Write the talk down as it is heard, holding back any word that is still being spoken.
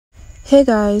Hey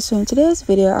guys, so in today's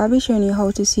video I'll be showing you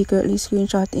how to secretly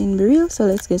screenshot in BeReal. So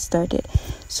let's get started.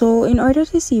 So in order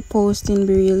to see post in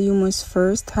BeReal, you must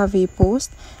first have a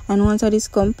post, and once that is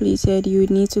completed you would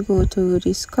need to go to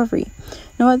discovery.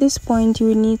 Now at this point you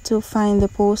would need to find the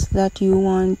post that you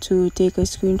want to take a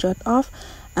screenshot of,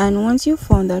 and once you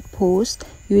found that post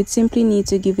you would simply need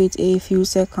to give it a few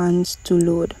seconds to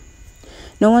load.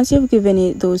 Now once you've given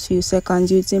it those few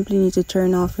seconds, you'd simply need to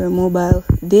turn off your mobile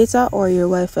data or your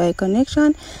Wi-Fi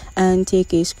connection and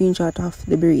take a screenshot of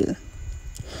the BeReal.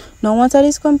 Now once that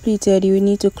is completed, you will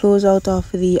need to close out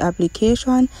of the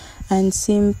application and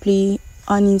simply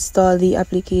uninstall the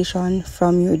application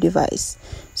from your device.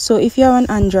 So if you have an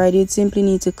Android, you'd simply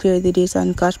need to clear the data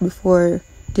and cache before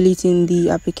deleting the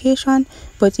application,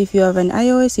 but if you have an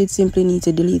iOS, you'd simply need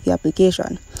to delete the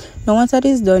application. Now once that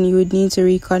is done, you would need to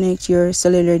reconnect your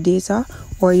cellular data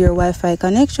or your Wi-Fi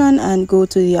connection and go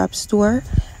to the App Store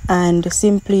and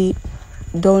simply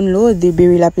download the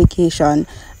BeReal application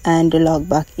and log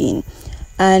back in.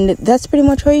 And that's pretty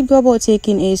much how you go about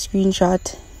taking a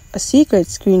screenshot, a secret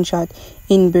screenshot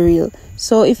in BeReal.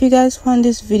 So if you guys found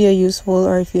this video useful,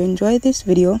 or if you enjoyed this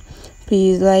video,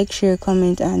 please like, share,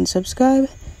 comment and subscribe.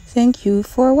 Thank you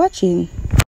for watching.